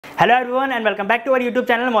Hello everyone and welcome back to our YouTube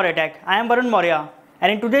channel Maurya Tech. I am Varun Maurya,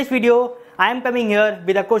 and in today's video I am coming here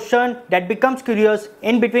with a question that becomes curious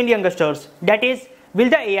in between youngsters. That is,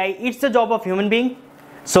 will the AI eat the job of human being?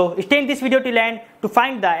 So stay in this video till end to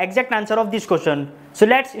find the exact answer of this question. So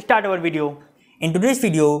let's start our video. In today's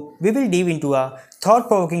video we will dive into a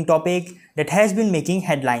thought-provoking topic that has been making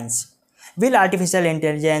headlines. Will artificial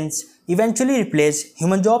intelligence eventually replace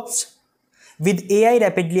human jobs? With AI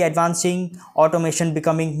rapidly advancing, automation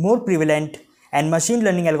becoming more prevalent, and machine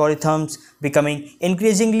learning algorithms becoming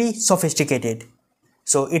increasingly sophisticated.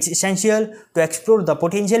 So it's essential to explore the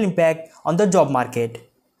potential impact on the job market.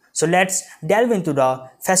 So let's delve into the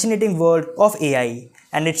fascinating world of AI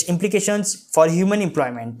and its implications for human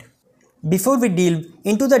employment. Before we delve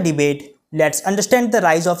into the debate, let's understand the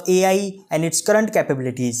rise of AI and its current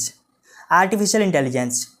capabilities. Artificial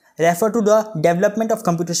intelligence refer to the development of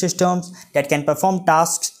computer systems that can perform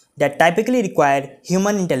tasks that typically require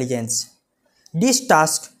human intelligence. These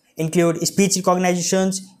tasks include speech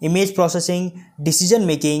recognition, image processing, decision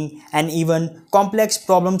making, and even complex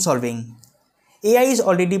problem solving. AI is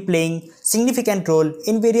already playing significant role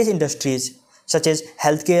in various industries such as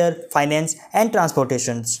healthcare, finance, and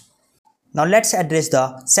transportation. Now let's address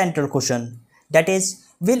the central question, that is,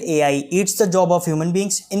 will AI eat the job of human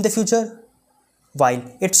beings in the future? While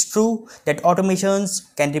it's true that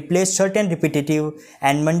automations can replace certain repetitive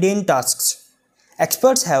and mundane tasks,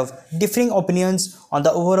 experts have differing opinions on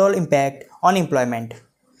the overall impact on employment.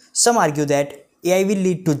 Some argue that AI will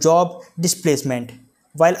lead to job displacement,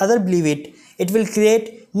 while others believe it will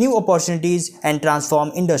create new opportunities and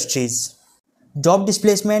transform industries. Job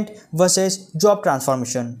displacement versus job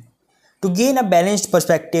transformation. To gain a balanced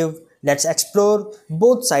perspective, let's explore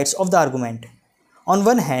both sides of the argument. On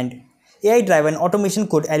one hand, AI-driven automation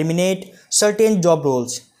could eliminate certain job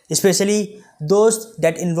roles, especially those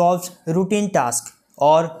that involve routine tasks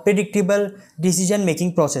or predictable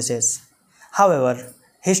decision-making processes. However,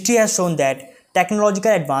 history has shown that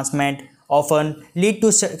technological advancement often lead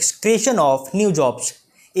to creation of new jobs.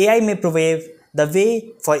 AI may pave the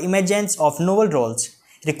way for emergence of novel roles,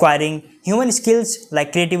 requiring human skills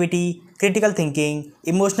like creativity, critical thinking,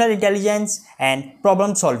 emotional intelligence, and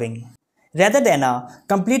problem solving. Rather than a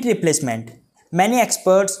complete replacement, many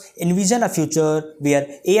experts envision a future where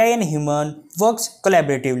AI and human works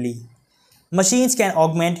collaboratively. Machines can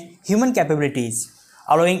augment human capabilities,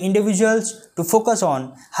 allowing individuals to focus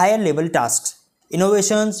on higher level tasks,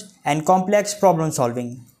 innovations, and complex problem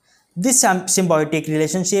solving. This symbiotic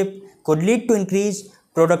relationship could lead to increased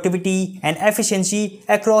productivity and efficiency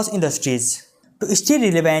across industries. To stay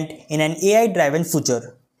relevant in an AI-driven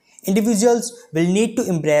future, individuals will need to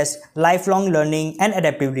embrace lifelong learning and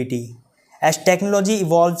adaptability. As technology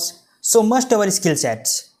evolves, so must our skill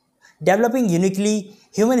sets. Developing uniquely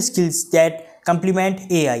human skills that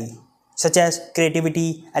complement AI, such as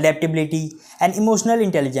creativity, adaptability, and emotional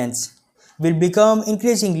intelligence, will become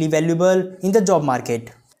increasingly valuable in the job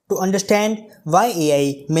market. To understand why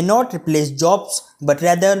AI may not replace jobs but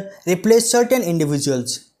rather replace certain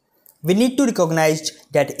individuals, we need to recognize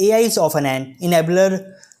that AI is often an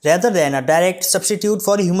enabler rather than a direct substitute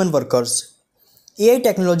for human workers. AI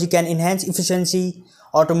technology can enhance efficiency,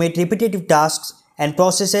 automate repetitive tasks, and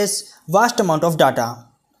processes vast amount of data.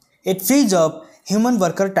 It frees up human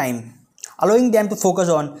worker time, allowing them to focus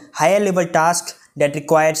on higher level tasks that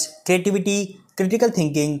requires creativity, critical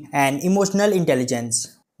thinking, and emotional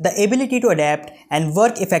intelligence. The ability to adapt and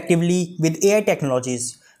work effectively with AI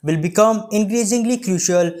technologies will become increasingly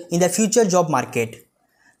crucial in the future job market.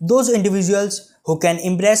 Those individuals who can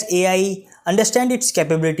embrace AI, understand its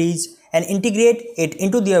capabilities, and integrate it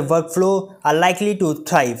into their workflow are likely to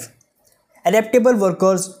thrive. Adaptable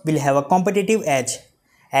workers will have a competitive edge,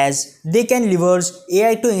 as they can leverage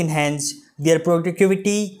AI to enhance their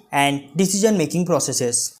productivity and decision-making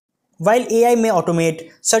processes. While AI may automate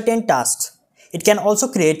certain tasks, it can also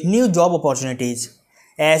create new job opportunities.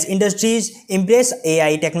 As industries embrace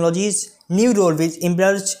AI technologies, new roles will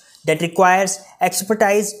emerge that requires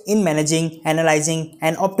expertise in managing, analyzing,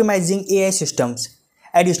 and optimizing AI systems.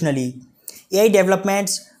 Additionally, AI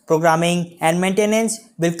developments, programming, and maintenance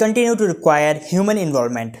will continue to require human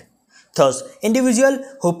involvement. Thus, individuals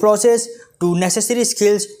who possess the necessary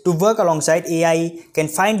skills to work alongside AI can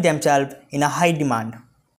find themselves in a high demand.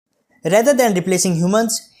 Rather than replacing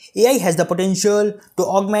humans, AI has the potential to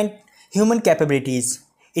augment human capabilities.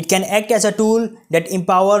 It can act as a tool that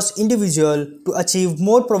empowers individuals to achieve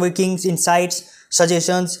more provoking insights,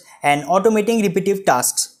 suggestions, and automating repetitive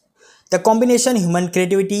tasks. The combination human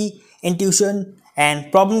creativity, intuition, and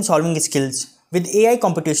problem-solving skills with AI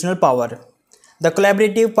computational power The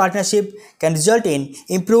collaborative partnership can result in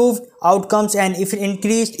improved outcomes and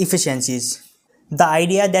increased efficiencies. The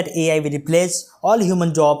idea that AI will replace all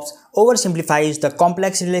human jobs oversimplifies the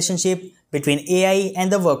complex relationship between AI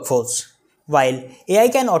and the workforce. While AI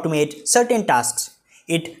can automate certain tasks,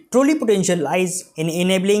 it truly potential lies in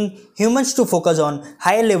enabling humans to focus on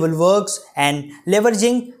higher level works and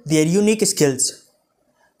leveraging their unique skills.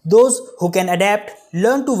 Those who can adapt,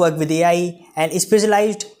 learn to work with AI, and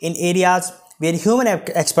specialized in areas where human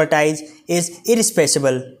expertise is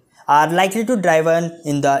irreplaceable are likely to drive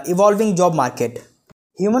in the evolving job market.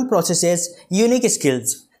 Human possesses unique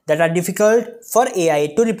skills that are difficult for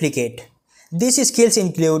AI to replicate. These skills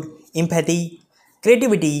include empathy,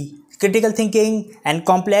 creativity, critical thinking, and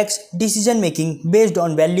complex decision making based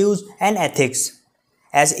on values and ethics.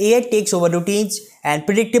 As AI takes over routines and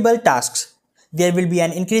predictable tasks, there will be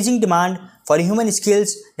an increasing demand for human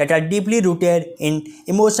skills that are deeply rooted in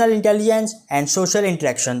emotional intelligence and social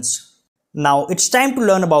interactions. Now it's time to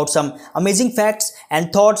learn about some amazing facts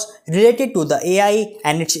and thoughts related to the AI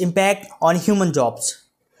and its impact on human jobs.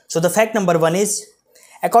 So the fact number 1 is,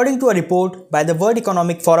 according to a report by the World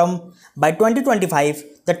Economic Forum, by 2025,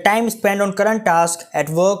 the time spent on current tasks at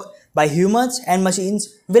work by humans and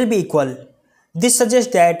machines will be equal. This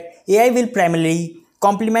suggests that AI will primarily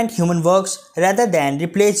complement human works rather than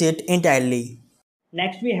replace it entirely.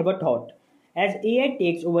 Next, we have a thought. As AI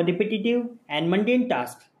takes over repetitive and mundane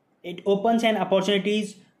tasks, it opens an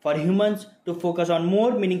opportunities for humans to focus on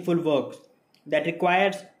more meaningful work that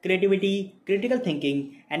requires creativity, critical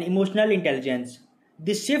thinking, and emotional intelligence.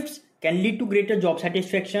 These shifts can lead to greater job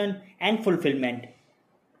satisfaction and fulfillment.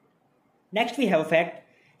 Next, we have a fact.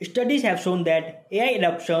 Studies have shown that AI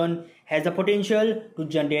adoption has the potential to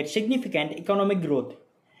generate significant economic growth.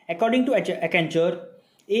 According to Accenture,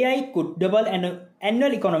 AI could double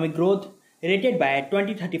annual economic growth rated by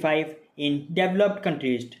 2035 in developed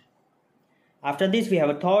countries. After this, we have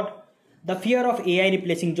a thought. The fear of AI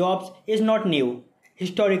replacing jobs is not new.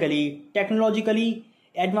 Historically, technologically,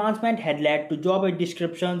 advancement had led to job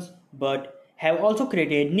descriptions but have also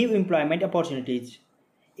created new employment opportunities.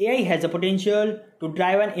 AI has the potential to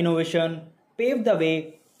drive an innovation, pave the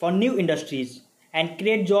way for new industries, and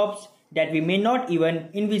create jobs that we may not even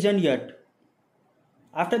envision yet.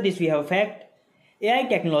 After this, we have a fact. AI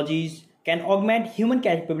technologies can augment human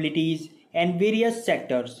capabilities in various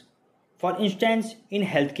sectors. For instance, in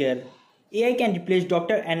healthcare, AI can replace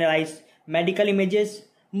doctor analyze medical images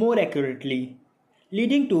more accurately,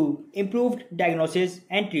 leading to improved diagnosis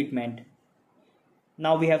and treatment.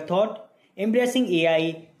 Now we have thought, embracing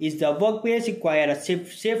AI is the workplace require a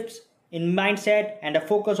shifts in mindset and a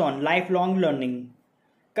focus on lifelong learning.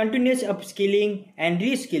 Continuous upskilling and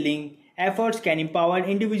reskilling efforts can empower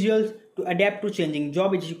individuals to adapt to changing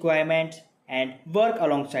job requirements and work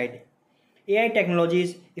alongside AI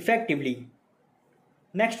technologies effectively.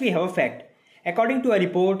 Next, we have a fact. According to a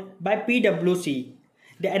report by PwC,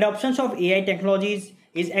 the adoption of AI technologies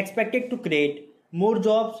is expected to create more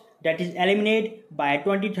jobs that is eliminated by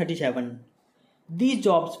 2037. These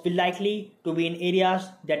jobs will likely to be in areas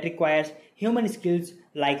that requires human skills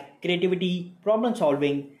like creativity, problem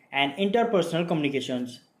solving, and interpersonal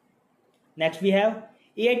communications. Next, we have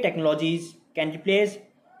AI technologies can replace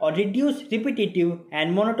or reduce repetitive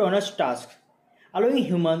and monotonous tasks, allowing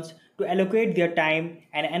humans to allocate their time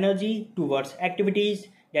and energy towards activities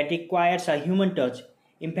that requires a human touch,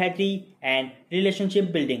 empathy, and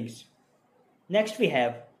relationship buildings. Next, we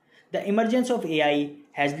have the emergence of AI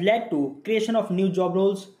has led to creation of new job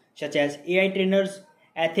roles such as AI trainers,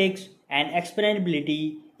 ethics, and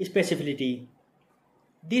explainability specificity.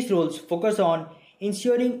 These roles focus on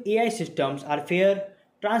ensuring AI systems are fair,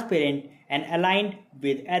 transparent, and aligned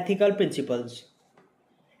with ethical principles.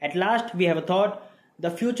 At last, we have a thought.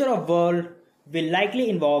 The future of world will likely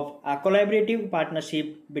involve a collaborative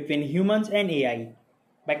partnership between humans and AI.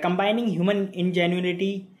 By combining human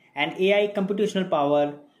ingenuity and AI computational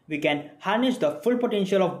power, we can harness the full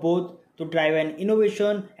potential of both to drive an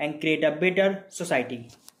innovation and create a better society.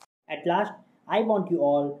 At last, I want you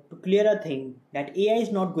all to clear a thing that AI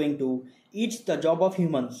is not going to eat the job of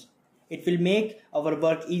humans. It will make our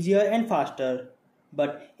work easier and faster,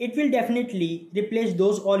 but it will definitely replace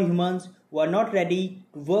those all humans who are not ready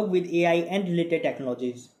to work with AI and related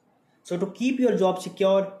technologies. So to keep your job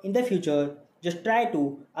secure in the future, just try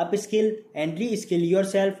to upskill and reskill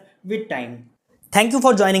yourself with time. Thank you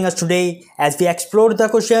for joining us today as we explored the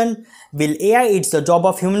question, will AI eat the job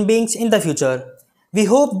of human beings in the future? We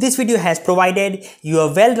hope this video has provided you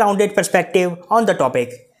a well-rounded perspective on the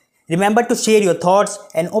topic. Remember to share your thoughts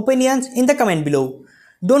and opinions in the comment below.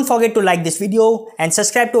 Don't forget to like this video and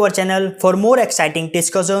subscribe to our channel for more exciting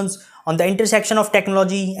discussions on the intersection of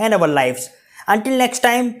technology and our lives. Until next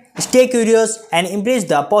time, stay curious and embrace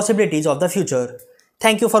the possibilities of the future.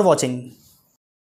 Thank you for watching.